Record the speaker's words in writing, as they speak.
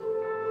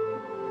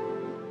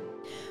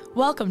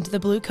Welcome to the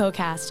Blue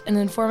CoCast, an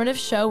informative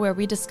show where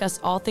we discuss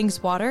all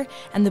things water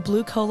and the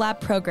Blue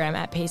CoLab program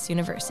at Pace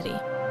University.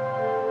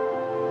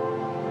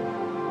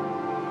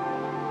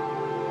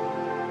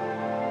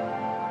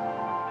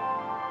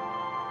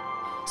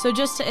 So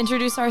just to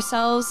introduce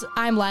ourselves,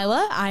 I'm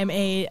Lila. I'm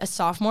a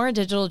sophomore, a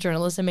digital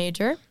journalism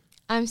major.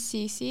 I'm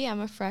Cece. I'm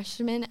a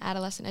freshman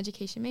adolescent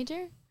education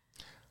major.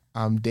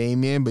 I'm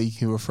Damien, but you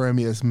can refer to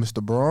me as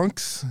Mr.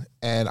 Bronx,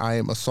 and I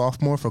am a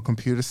sophomore for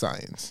computer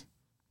science.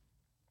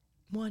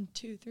 1,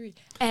 2, 3.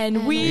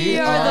 And we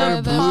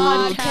are the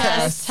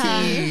podcast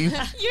team. You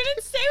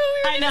didn't say what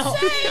we were going to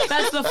say.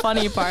 That's the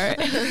funny part.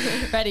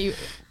 Ready?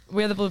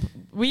 We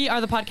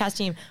are the podcast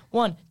team.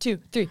 1, 2,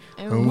 3.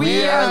 And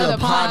we are the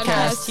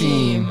podcast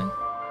team.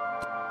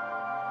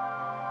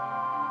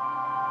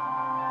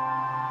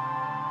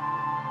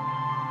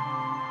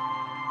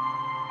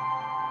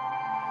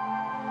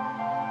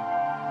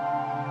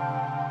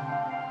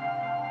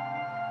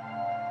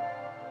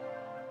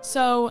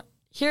 So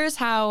here's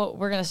how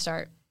we're going to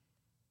start.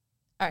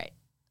 All right.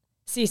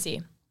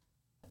 Cece.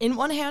 In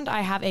one hand,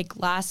 I have a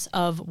glass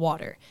of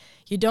water.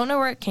 You don't know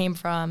where it came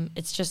from.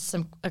 It's just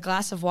a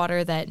glass of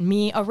water that I'm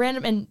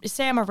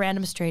a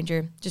random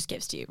stranger, just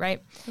gives to you,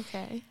 right?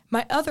 Okay.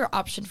 My other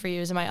option for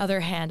you is in my other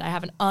hand, I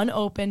have an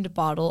unopened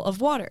bottle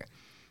of water.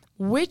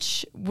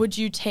 Which would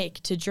you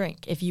take to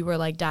drink if you were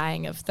like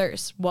dying of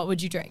thirst? What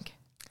would you drink?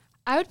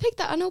 I would pick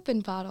the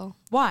unopened bottle.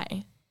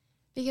 Why?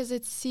 Because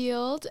it's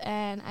sealed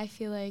and I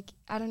feel like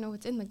I don't know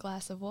what's in the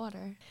glass of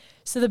water.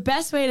 So the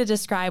best way to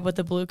describe what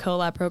the Blue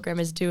CoLab program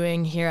is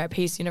doing here at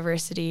Pace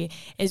University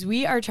is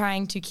we are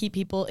trying to keep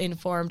people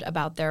informed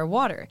about their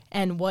water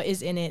and what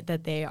is in it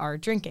that they are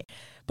drinking.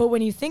 But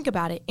when you think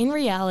about it, in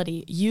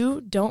reality, you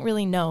don't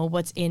really know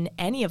what's in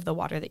any of the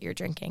water that you're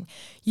drinking.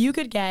 You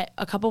could get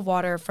a cup of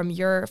water from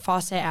your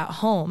faucet at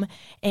home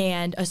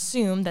and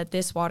assume that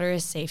this water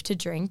is safe to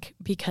drink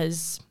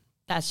because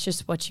that's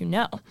just what you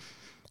know.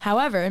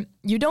 However,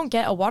 you don't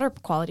get a water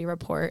quality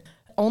report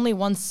only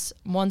once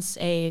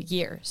a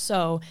year.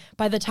 So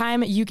by the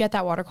time you get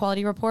that water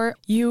quality report,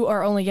 you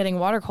are only getting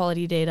water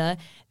quality data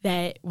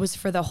that was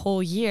for the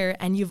whole year,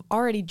 and you've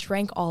already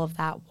drank all of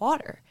that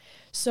water.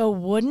 So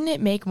wouldn't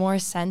it make more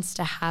sense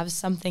to have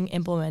something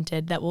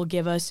implemented that will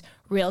give us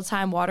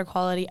real-time water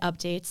quality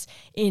updates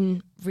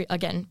in,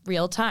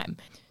 real time?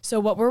 So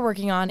what we're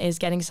working on is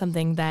getting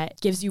something that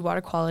gives you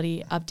water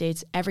quality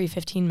updates every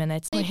 15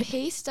 minutes.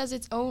 Pace does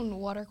its own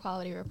water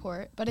quality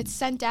report, but it's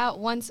sent out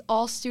once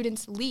all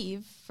students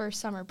leave for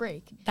summer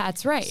break.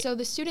 That's right. So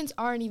the students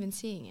aren't even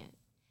seeing it.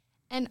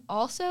 And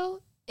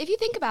also, if you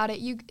think about it,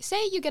 you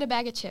say you get a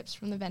bag of chips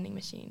from the vending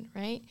machine,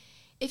 right?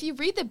 If you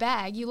read the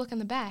bag, you look on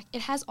the back,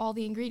 it has all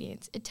the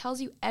ingredients. It tells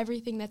you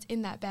everything that's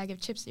in that bag of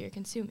chips that you're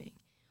consuming.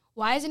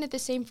 Why isn't it the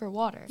same for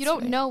water? You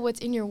don't know what's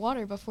in your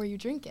water before you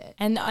drink it.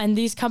 And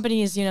these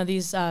companies,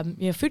 these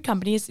food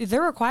companies,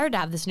 they're required to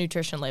have this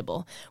nutrition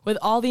label with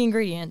all the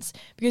ingredients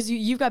because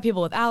you've got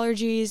people with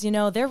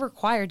allergies, they're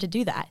required to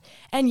do that.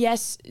 And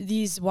yes,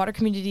 these water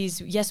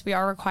communities, yes, we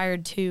are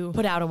required to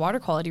put out a water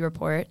quality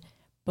report,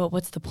 but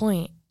what's the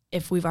point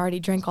if we've already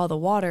drank all the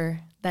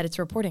water that it's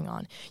reporting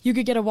on? You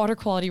could get a water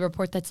quality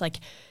report that's like,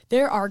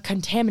 there are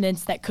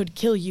contaminants that could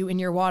kill you in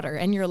your water.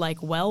 And you're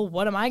like, well,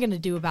 what am I going to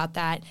do about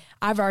that?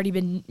 I've already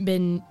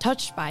been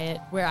touched by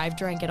it where I've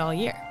drank it all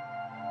year.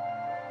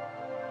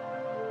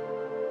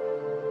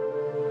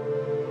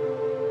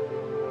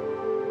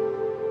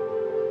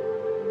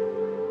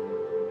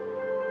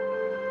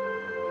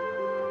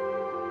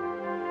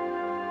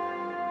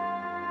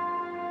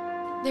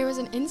 There was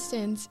an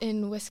instance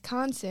in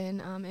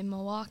Wisconsin, in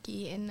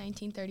Milwaukee in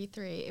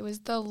 1933. It was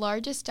the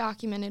largest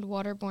documented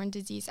waterborne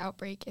disease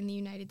outbreak in the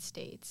United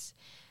States.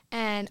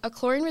 And a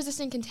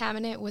chlorine-resistant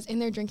contaminant was in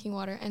their drinking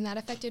water, and that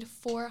affected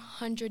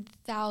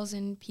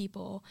 400,000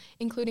 people,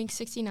 including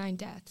 69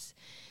 deaths.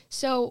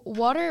 So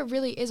water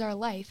really is our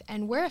life,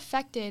 and we're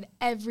affected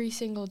every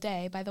single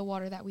day by the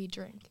water that we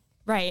drink.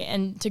 Right,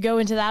 and to go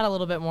into that a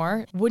little bit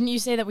more, wouldn't you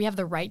say that we have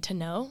the right to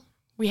know?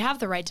 We have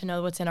the right to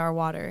know what's in our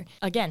water.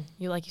 Again,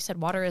 like you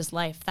said, water is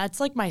life. That's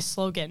like my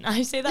slogan.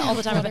 I say that all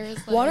the time.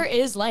 Water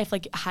is life.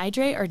 Like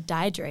hydrate or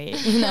dihydrate,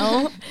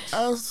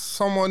 As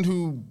someone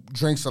who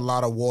drinks a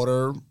lot of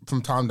water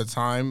from time to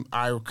time,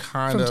 From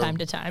time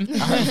to time.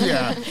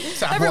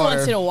 Tap Every water.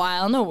 once in a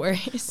while, no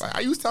worries. Like,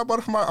 I use tap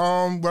water for my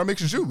when I make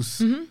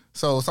juice. Mm-hmm.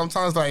 So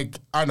sometimes, I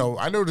know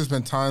there's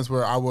been times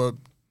where I would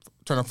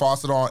turn the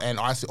faucet on and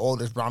I see all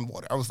this brown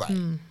water. I was like,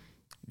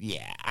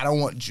 yeah, I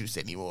don't want juice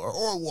anymore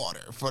or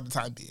water for the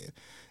time being.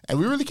 And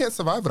we really can't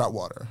survive without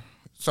water.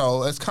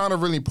 So it's kind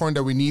of really important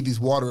that we need these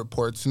water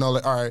reports. All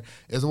right,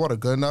 is the water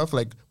good enough?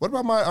 Like, what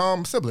about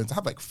my siblings? I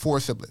have 4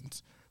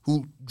 siblings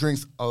who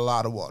drinks a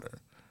lot of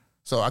water.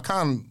 So I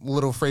kind of a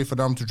little afraid for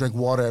them to drink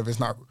water if it's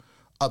not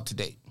up to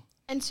date.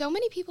 And so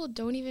many people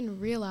don't even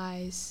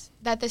realize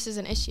that this is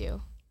an issue.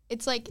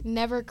 It's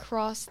never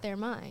crossed their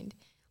mind.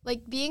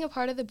 Being a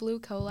part of the Blue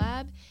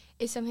CoLab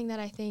is something that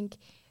I think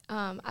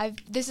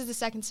this is the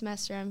second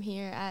semester I'm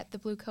here at the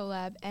Blue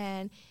CoLab,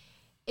 and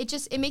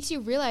it makes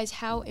you realize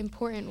how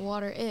important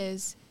water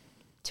is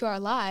to our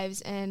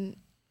lives and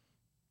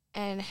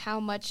how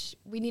much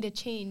we need to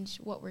change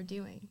what we're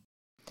doing.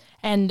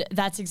 And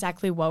that's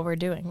exactly what we're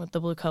doing with the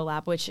Blue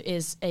CoLab, which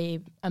is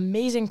a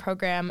amazing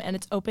program, and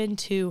it's open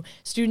to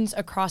students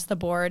across the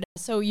board.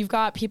 So you've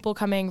got people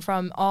coming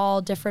from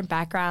all different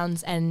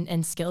backgrounds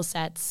and skill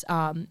sets,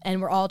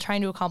 and we're all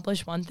trying to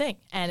accomplish one thing,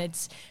 and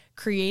it's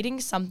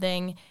creating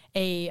something,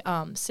 a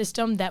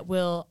system that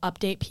will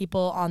update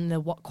people on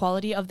the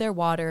quality of their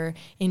water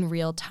in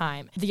real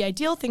time. The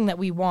ideal thing that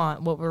we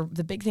want,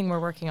 the big thing we're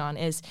working on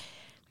is,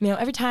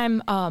 every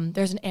time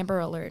there's an Amber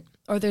Alert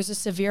or there's a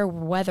severe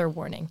weather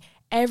warning,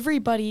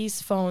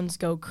 everybody's phones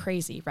go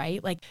crazy,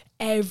 right? Like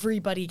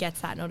everybody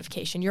gets that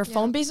notification. Your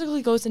phone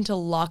basically goes into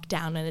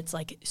lockdown and it's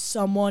like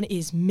someone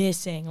is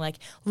missing, like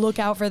look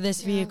out for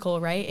this vehicle,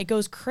 right? It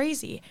goes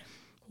crazy.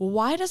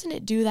 Why doesn't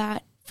it do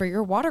that for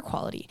your water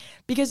quality?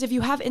 Because if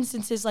you have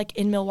instances like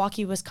in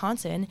Milwaukee,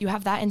 Wisconsin, you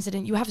have that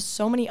incident, you have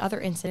so many other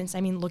incidents.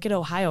 I mean, look at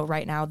Ohio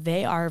right now.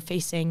 They are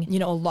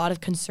facing, a lot of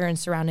concerns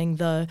surrounding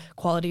the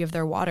quality of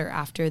their water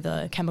after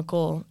the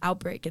chemical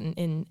outbreak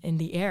in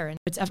the air. And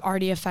it's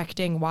already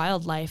affecting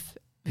wildlife.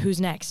 Who's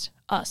next?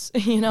 Us,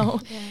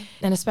 And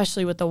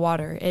especially with the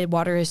water.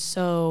 Water is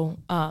so,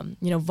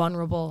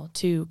 vulnerable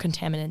to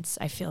contaminants.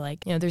 I feel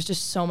like, there's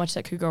just so much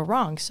that could go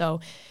wrong. So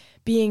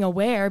being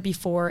aware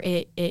before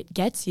it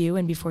gets you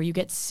and before you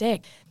get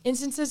sick.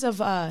 Instances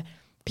of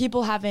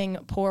people having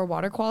poor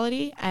water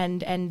quality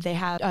and they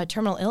have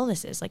terminal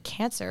illnesses like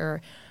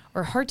cancer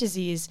or heart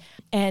disease,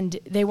 and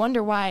they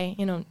wonder why,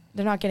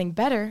 they're not getting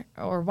better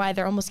or why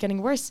they're almost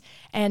getting worse,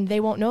 and they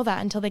won't know that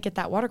until they get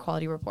that water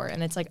quality report.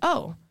 And it's like,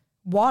 the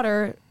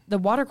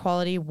water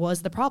quality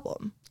was the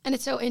problem. And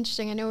it's so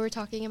interesting. I know we were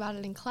talking about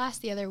it in class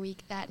the other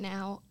week that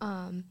now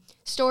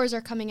stores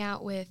are coming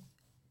out with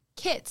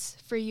kits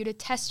for you to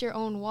test your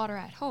own water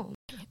at home.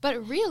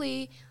 But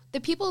really, the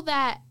people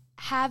that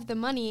have the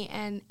money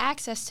and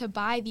access to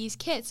buy these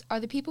kits are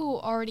the people who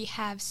already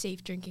have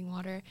safe drinking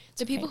water.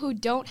 The people who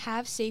don't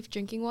have safe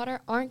drinking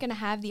water aren't going to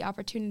have the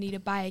opportunity to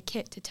buy a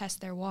kit to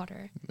test their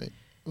water.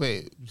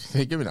 Wait,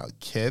 they're giving out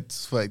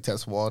kits for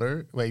test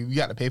water? Wait, you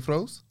got to pay for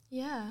those?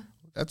 Yeah.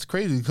 That's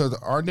crazy, because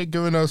aren't they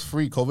giving us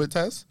free COVID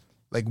tests?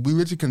 Like, we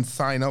literally can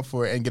sign up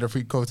for it and get a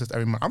free COVID test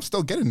every month. I'm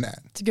still getting that.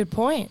 It's a good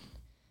point.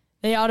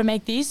 They ought to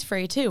make these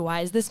free too.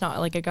 Why is this not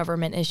like a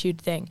government issued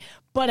thing?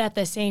 But at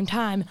the same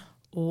time,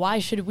 why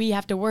should we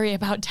have to worry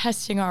about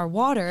testing our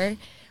water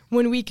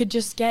when we could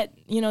just get,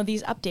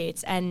 these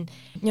updates? And,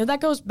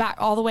 that goes back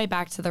all the way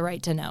back to the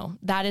right to know.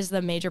 That is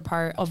the major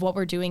part of what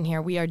we're doing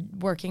here. We are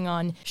working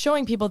on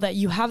showing people that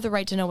you have the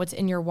right to know what's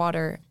in your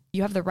water.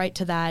 You have the right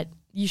to that.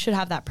 You should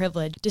have that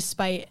privilege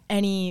despite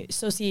any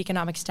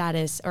socioeconomic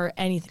status or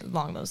anything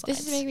along those lines.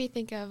 This is making me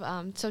think of,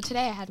 so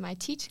today I had my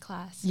teach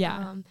class.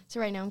 Yeah. So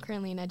right now I'm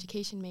currently an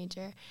education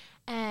major.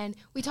 And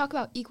we talk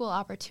about equal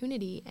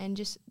opportunity and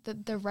just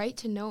the right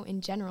to know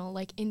in general,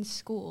 like in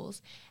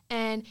schools.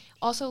 And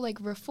also like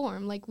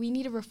reform. Like we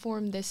need to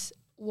reform this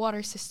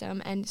water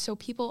system. And so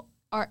people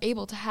are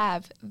able to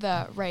have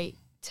the right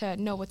to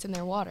know what's in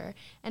their water.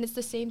 And it's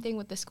the same thing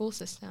with the school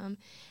system.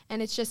 And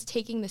it's just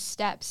taking the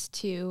steps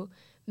to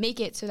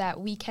make it so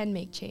that we can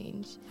make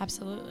change.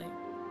 Absolutely.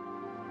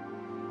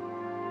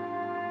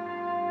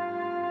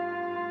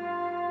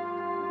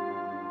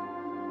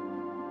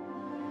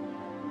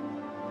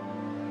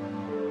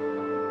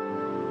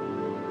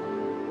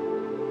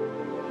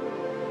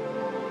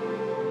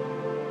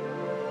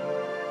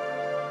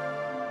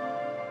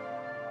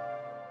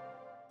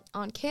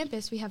 On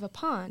campus, we have a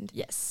pond.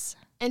 Yes.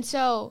 And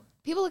so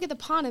people look at the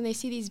pond and they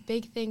see these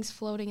big things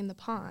floating in the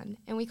pond.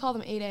 And we call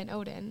them Ada and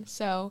Odin.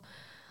 So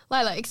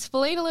Lila,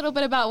 explain a little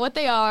bit about what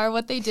they are,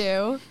 what they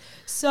do.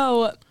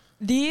 So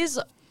these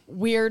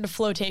weird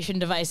flotation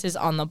devices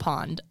on the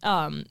pond,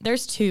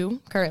 there's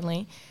two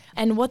currently.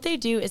 And what they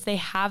do is they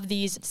have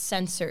these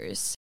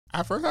sensors.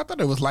 At first, I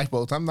thought it was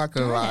lifeboats. I'm not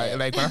going to lie.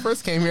 Like, when I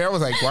first came here, I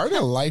was like, why are there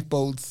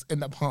lifeboats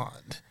in the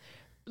pond?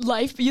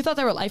 You thought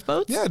they were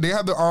lifeboats? Yeah, they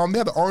have the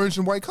orange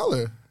and white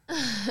color.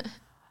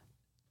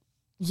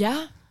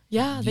 Yeah.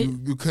 Yeah,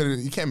 you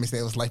can't mistake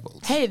it was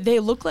lifeboats. Hey, they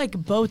look like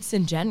boats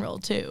in general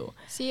too.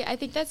 See, I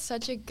think that's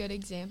such a good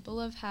example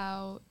of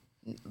how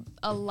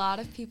a lot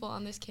of people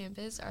on this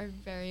campus are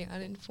very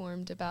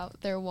uninformed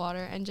about their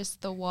water and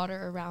just the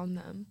water around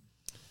them.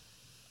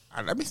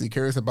 That makes me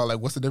curious about like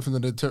what's the difference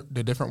in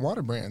the different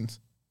water brands.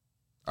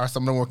 Are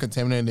some of them more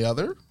contaminated than the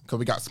other? Because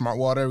we got Smart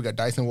Water, we got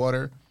Dyson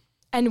Water.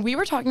 And we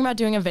were talking about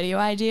doing a video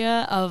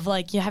idea of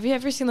like, have you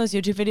ever seen those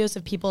YouTube videos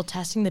of people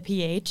testing the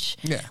pH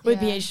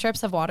with pH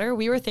strips of water?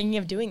 We were thinking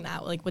of doing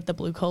that like with the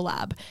Blue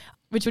CoLab,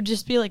 which would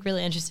just be like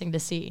really interesting to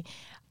see.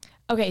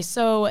 Okay,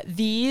 so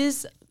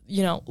these,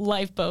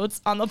 lifeboats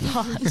on the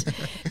pond,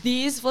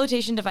 these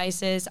flotation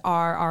devices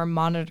are our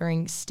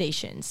monitoring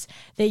stations.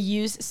 They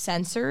use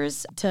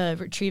sensors to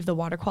retrieve the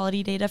water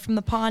quality data from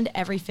the pond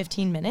every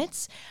 15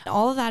 minutes.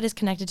 All of that is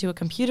connected to a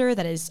computer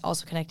that is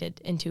also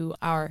connected into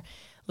our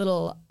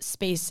little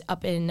space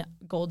up in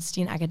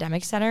Goldstein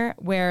Academic Center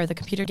where the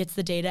computer gets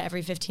the data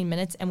every 15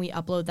 minutes and we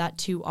upload that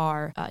to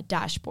our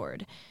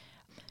dashboard.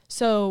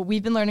 So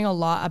we've been learning a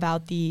lot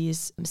about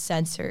these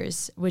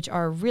sensors, which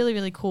are really,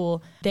 really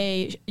cool.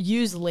 They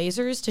use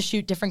lasers to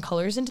shoot different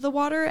colors into the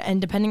water, and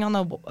depending on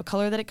the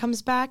color that it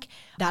comes back,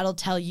 that'll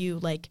tell you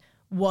like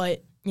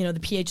what, you know, the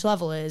pH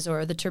level is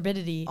or the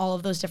turbidity, all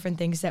of those different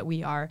things that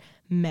we are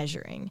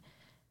measuring.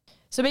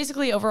 So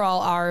basically,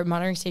 overall, our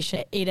monitoring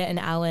station, Ada and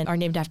Alan, are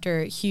named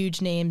after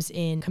huge names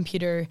in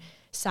computer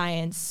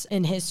science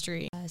and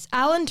history.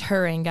 Alan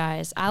Turing,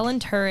 guys. Alan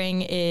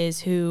Turing is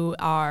who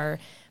our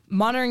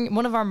monitoring,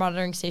 one of our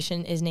monitoring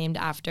station is named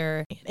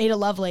after. Ada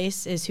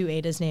Lovelace is who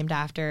Ada's named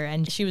after,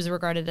 and she was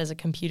regarded as a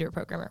computer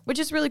programmer, which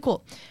is really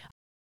cool.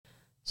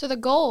 So the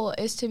goal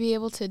is to be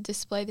able to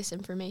display this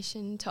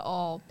information to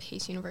all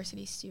Pace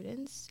University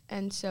students,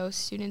 and so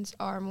students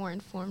are more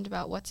informed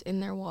about what's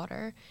in their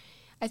water.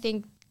 I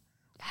think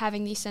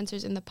having these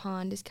sensors in the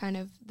pond is kind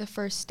of the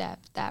first step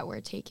that we're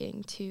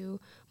taking to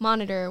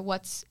monitor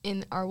what's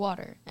in our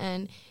water.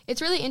 And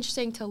it's really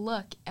interesting to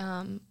look.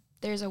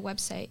 There's a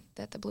website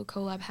that the Blue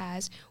CoLab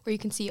has where you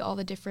can see all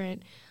the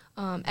different,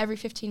 every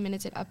 15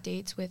 minutes it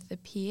updates with the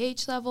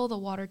pH level, the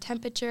water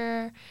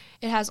temperature.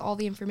 It has all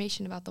the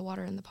information about the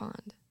water in the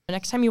pond.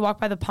 Next time you walk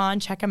by the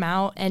pond, check them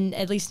out, and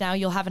at least now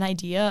you'll have an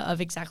idea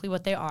of exactly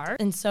what they are.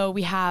 And so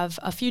we have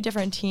a few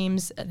different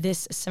teams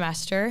this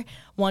semester,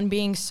 one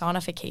being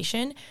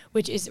sonification,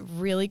 which is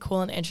really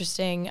cool and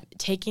interesting,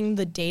 taking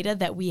the data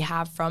that we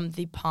have from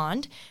the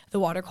pond, the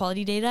water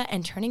quality data,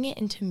 and turning it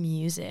into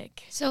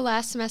music. So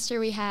last semester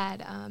we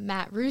had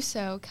Matt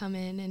Russo come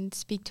in and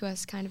speak to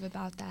us kind of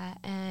about that,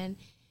 and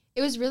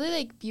it was really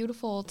like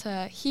beautiful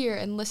to hear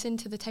and listen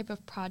to the type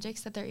of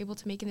projects that they're able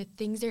to make and the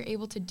things they're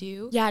able to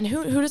do. Yeah, and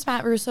who does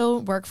Matt Russo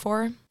work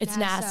for? It's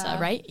NASA,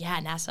 right?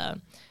 Yeah,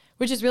 NASA,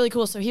 which is really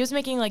cool. So he was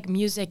making like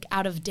music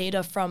out of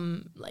data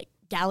from like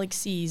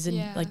galaxies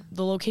and like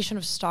the location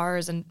of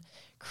stars and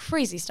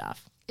crazy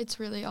stuff. It's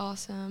really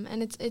awesome,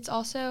 and it's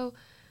also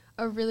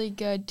a really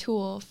good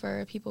tool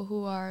for people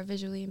who are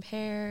visually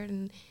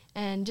impaired,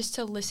 and just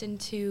to listen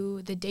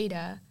to the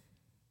data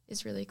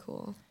is really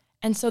cool.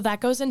 And so that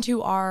goes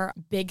into our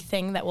big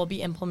thing that we'll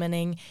be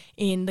implementing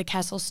in the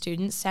Kessel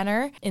Student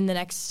Center in the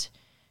next,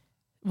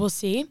 we'll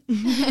see.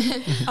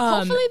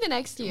 Hopefully the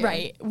next year.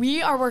 Right.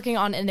 We are working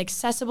on an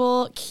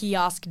accessible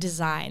kiosk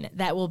design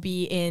that will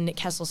be in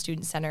Kessel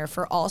Student Center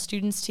for all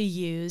students to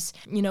use,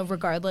 you know,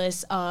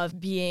 regardless of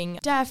being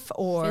deaf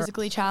or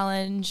physically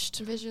challenged.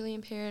 Visually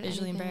impaired.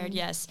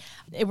 Yes.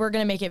 We're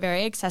going to make it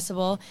very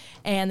accessible,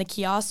 and the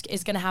kiosk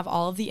is going to have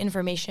all of the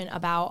information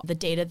about the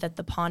data that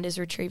the pond is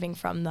retrieving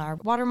from our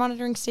water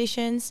monitoring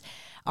stations,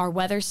 our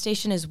weather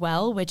station as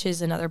well, which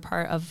is another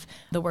part of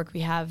the work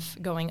we have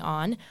going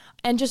on,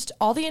 and just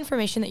all the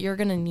information that you're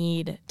going to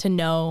need to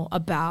know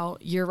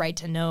about your right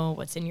to know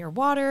what's in your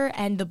water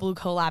and the Blue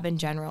CoLab in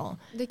general.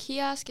 The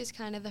kiosk is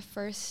kind of the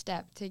first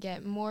step to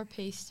get more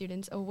PACE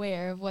students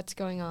aware of what's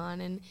going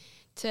on and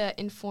to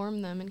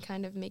inform them and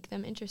kind of make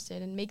them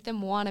interested and make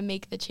them want to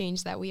make the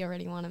change that we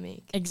already want to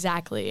make.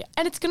 Exactly.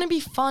 And it's going to be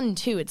fun,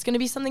 too. It's going to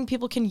be something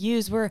people can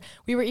use.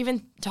 We were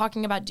even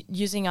talking about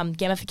using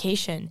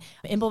gamification,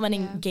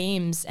 implementing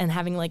games and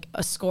having like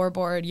a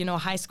scoreboard, you know, a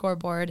high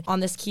scoreboard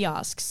on this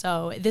kiosk.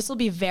 So this will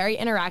be very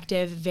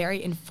interactive,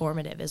 very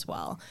informative as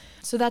well.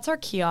 So that's our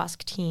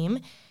kiosk team.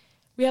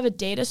 We have a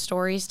data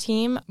stories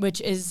team, which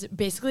is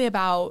basically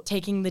about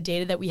taking the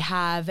data that we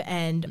have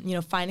and, you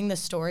know, finding the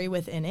story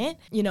within it,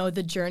 you know,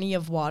 the journey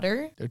of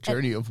water. The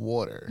journey of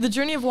water. The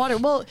journey of water.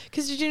 Well,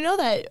 because did you know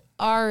that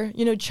our,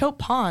 you know, Choate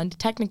Pond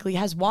technically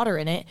has water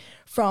in it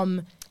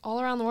from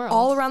all around the world.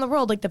 All around the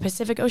world, like the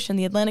Pacific Ocean,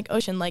 the Atlantic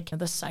Ocean, like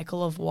the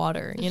cycle of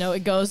water. You know,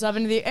 it goes up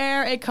into the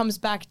air, it comes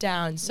back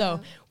down. So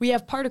we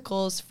have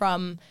particles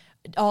from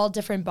all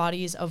different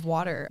bodies of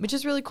water, which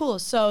is really cool.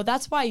 So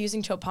that's why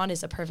using Choate Pond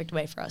is a perfect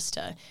way for us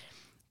to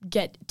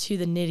get to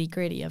the nitty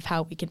gritty of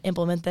how we can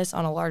implement this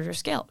on a larger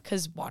scale,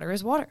 because water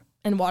is water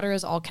and water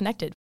is all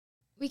connected.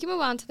 We can move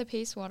on to the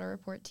PACE Water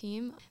Report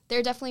team.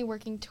 They're definitely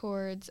working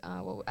towards,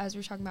 as we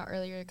were talking about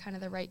earlier, kind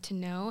of the right to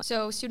know.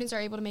 So students are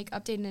able to make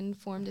updated and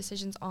informed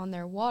decisions on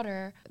their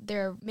water.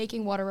 They're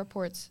making water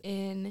reports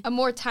in a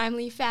more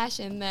timely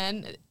fashion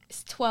than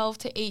 12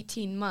 to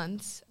 18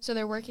 months. So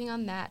they're working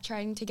on that,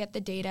 trying to get the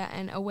data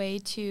and a way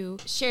to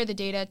share the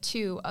data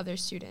to other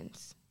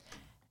students.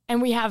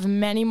 And we have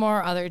many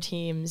more other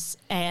teams,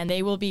 and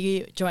they will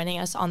be joining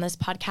us on this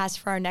podcast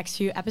for our next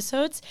few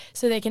episodes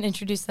so they can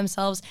introduce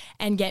themselves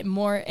and get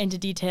more into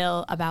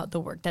detail about the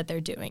work that they're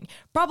doing.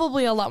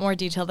 Probably a lot more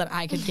detail than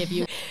I could give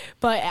you,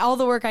 but all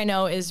the work I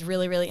know is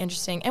really, really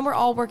interesting, and we're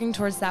all working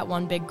towards that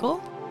one big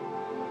goal.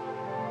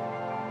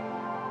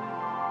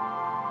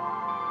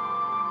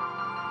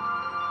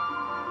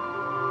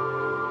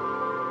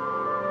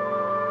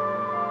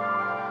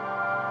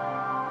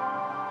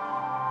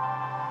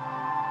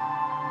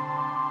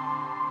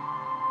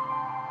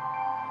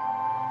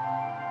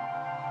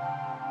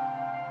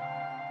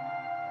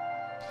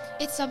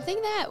 It's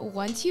something that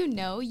once you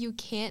know, you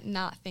can't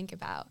not think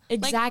about.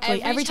 Exactly.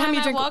 Like every time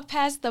I walk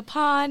past the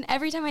pond,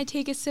 every time I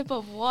take a sip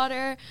of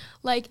water,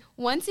 like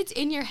once it's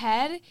in your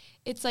head,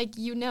 it's like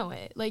you know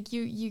it. Like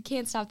you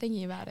can't stop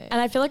thinking about it. And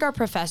I feel like our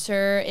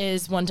professor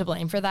is one to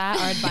blame for that.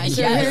 Our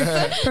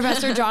advisor,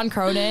 Professor John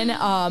Cronin,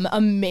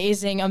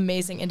 amazing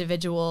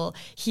individual.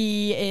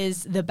 He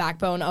is the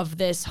backbone of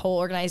this whole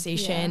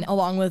organization,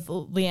 along with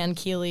Leanne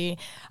Keeley.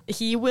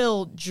 He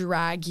will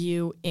drag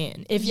you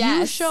in. If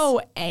you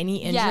show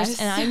any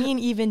interest, and I mean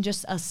even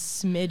just a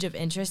smidge of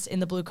interest in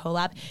the Blue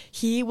CoLab,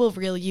 he will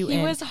reel you in.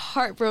 He was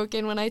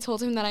heartbroken when I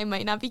told him that I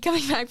might not be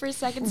coming back for a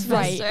second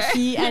semester. Right.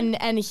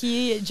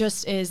 He just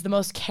is the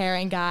most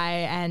caring guy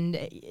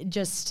and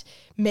just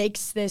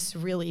makes this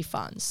really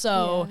fun.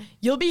 So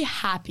you'll be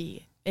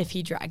happy if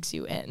he drags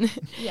you in.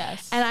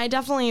 Yes. And I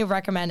definitely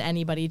recommend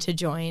anybody to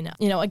join.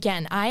 You know,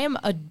 again, I'm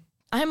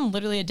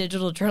literally a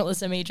digital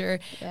journalism major,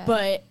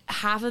 but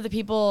half of the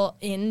people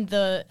in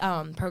the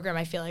program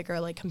I feel like are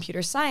like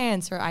computer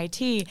science or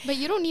IT. But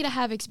you don't need to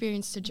have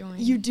experience to join.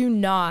 You do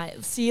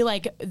not. See,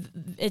 like,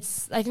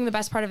 I think the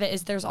best part of it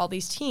is there's all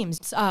these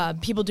teams.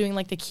 People doing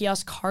like the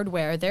kiosk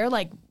hardware. They're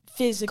like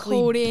physically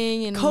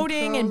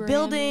coding and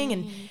building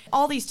and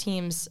all these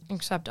teams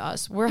except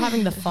us. We're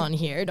having the fun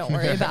here. Don't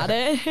worry about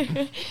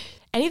it.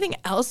 Anything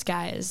else,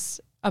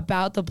 guys,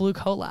 about the Blue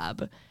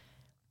CoLab?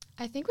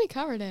 I think we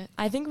covered it.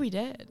 I think we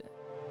did.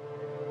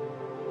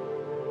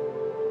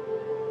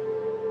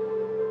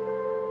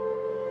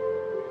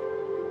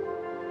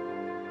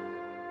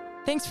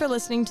 Thanks for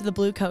listening to the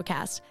Blue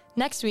CoCast.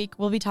 Next week,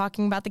 we'll be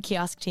talking about the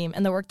kiosk team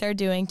and the work they're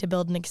doing to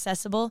build an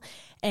accessible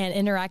and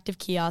interactive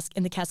kiosk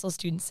in the Kessel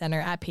Student Center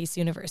at Pace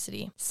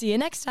University. See you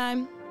next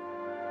time.